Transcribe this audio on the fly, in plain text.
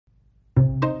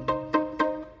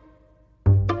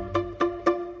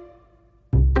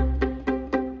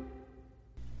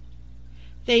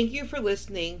Thank you for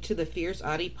listening to the Fierce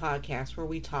Audie podcast, where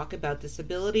we talk about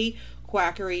disability,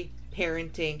 quackery,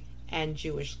 parenting, and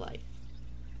Jewish life.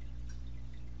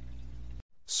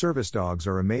 Service dogs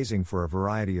are amazing for a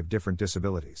variety of different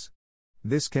disabilities.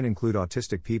 This can include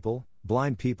autistic people,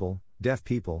 blind people, deaf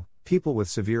people, people with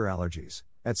severe allergies,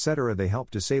 etc. They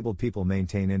help disabled people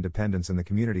maintain independence in the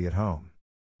community at home.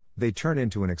 They turn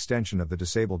into an extension of the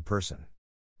disabled person.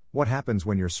 What happens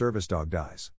when your service dog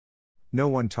dies? No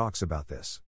one talks about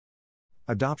this.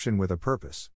 Adoption with a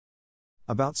purpose.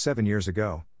 About 7 years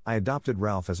ago, I adopted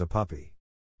Ralph as a puppy.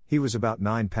 He was about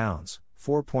 9 pounds,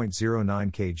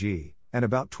 4.09 kg, and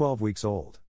about 12 weeks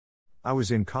old. I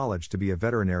was in college to be a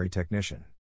veterinary technician.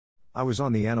 I was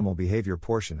on the animal behavior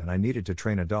portion and I needed to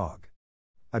train a dog.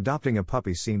 Adopting a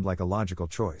puppy seemed like a logical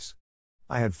choice.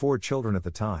 I had 4 children at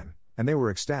the time, and they were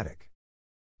ecstatic.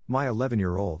 My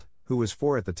 11-year-old, who was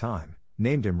 4 at the time,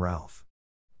 named him Ralph.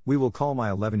 We will call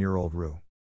my 11-year-old Rue.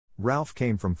 Ralph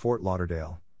came from Fort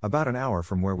Lauderdale, about an hour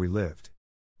from where we lived.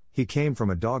 He came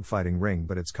from a dogfighting ring,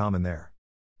 but it's common there.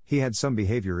 He had some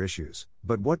behavior issues,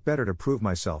 but what better to prove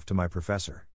myself to my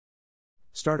professor?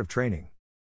 Start of training.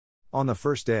 On the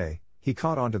first day, he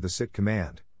caught on to the sit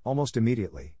command, almost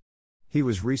immediately. He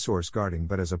was resource guarding,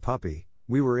 but as a puppy,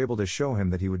 we were able to show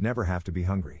him that he would never have to be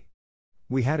hungry.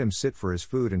 We had him sit for his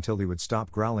food until he would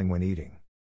stop growling when eating.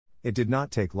 It did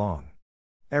not take long.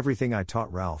 Everything I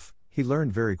taught Ralph, he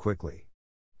learned very quickly.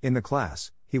 In the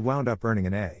class, he wound up earning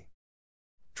an A.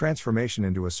 Transformation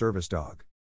into a service dog.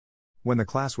 When the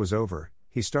class was over,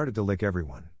 he started to lick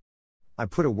everyone. I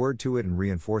put a word to it and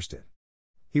reinforced it.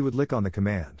 He would lick on the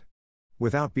command.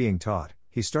 Without being taught,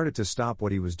 he started to stop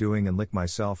what he was doing and lick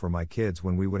myself or my kids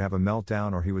when we would have a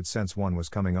meltdown or he would sense one was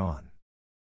coming on.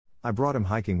 I brought him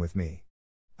hiking with me.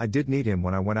 I did need him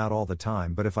when I went out all the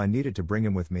time, but if I needed to bring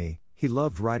him with me, he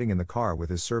loved riding in the car with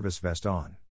his service vest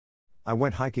on. I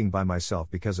went hiking by myself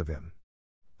because of him.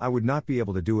 I would not be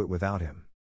able to do it without him.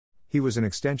 He was an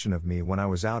extension of me when I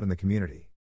was out in the community.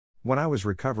 When I was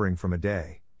recovering from a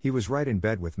day, he was right in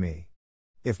bed with me.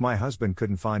 If my husband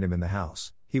couldn't find him in the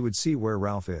house, he would see where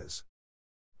Ralph is.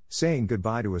 Saying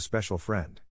goodbye to a special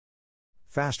friend.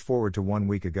 Fast forward to 1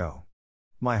 week ago.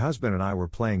 My husband and I were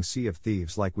playing Sea of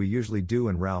Thieves like we usually do,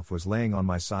 and Ralph was laying on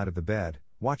my side of the bed,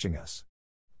 watching us.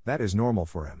 That is normal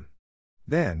for him.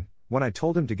 Then, when I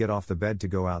told him to get off the bed to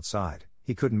go outside,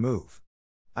 he couldn't move.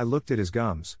 I looked at his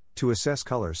gums, to assess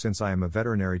color since I am a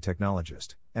veterinary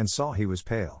technologist, and saw he was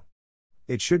pale.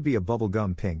 It should be a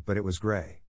bubblegum pink, but it was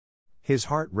gray. His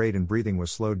heart rate and breathing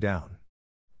was slowed down.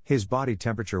 His body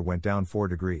temperature went down 4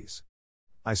 degrees.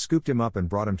 I scooped him up and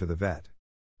brought him to the vet.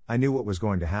 I knew what was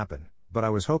going to happen, but I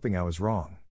was hoping I was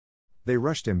wrong. They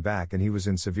rushed him back and he was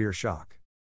in severe shock.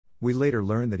 We later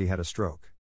learned that he had a stroke.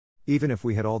 Even if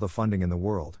we had all the funding in the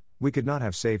world, we could not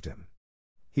have saved him.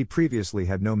 He previously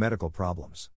had no medical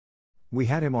problems. We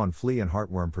had him on flea and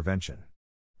heartworm prevention.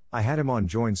 I had him on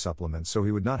joint supplements so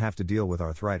he would not have to deal with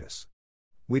arthritis.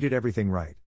 We did everything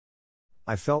right.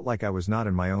 I felt like I was not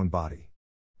in my own body.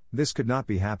 This could not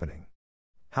be happening.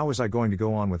 How was I going to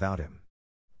go on without him?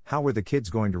 How were the kids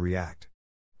going to react?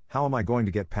 How am I going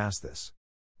to get past this?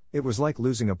 It was like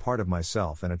losing a part of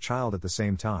myself and a child at the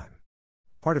same time.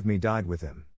 Part of me died with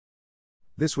him.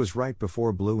 This was right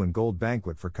before Blue and Gold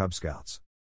Banquet for Cub Scouts.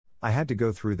 I had to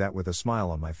go through that with a smile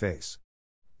on my face.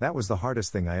 That was the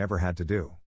hardest thing I ever had to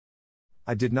do.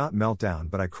 I did not melt down,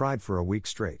 but I cried for a week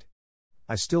straight.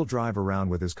 I still drive around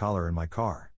with his collar in my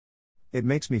car. It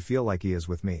makes me feel like he is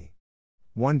with me.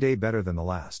 One day better than the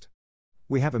last.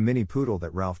 We have a mini poodle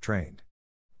that Ralph trained.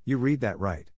 You read that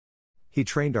right. He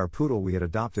trained our poodle we had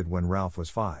adopted when Ralph was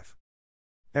 5.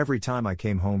 Every time I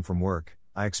came home from work,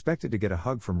 I expected to get a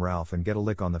hug from Ralph and get a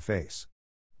lick on the face.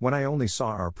 When I only saw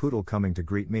our poodle coming to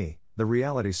greet me, the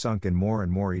reality sunk in more and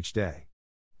more each day.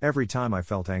 Every time I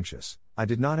felt anxious, I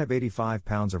did not have 85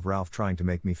 pounds of Ralph trying to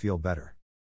make me feel better.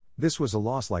 This was a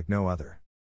loss like no other.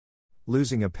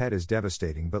 Losing a pet is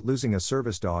devastating, but losing a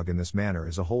service dog in this manner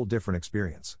is a whole different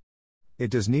experience. It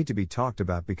does need to be talked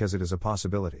about because it is a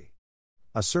possibility.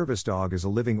 A service dog is a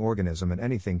living organism and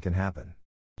anything can happen.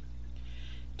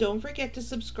 Don't forget to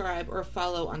subscribe or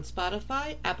follow on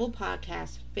Spotify, Apple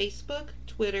Podcasts, Facebook,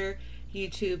 Twitter,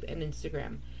 YouTube, and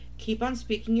Instagram. Keep on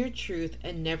speaking your truth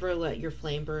and never let your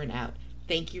flame burn out.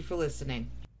 Thank you for listening.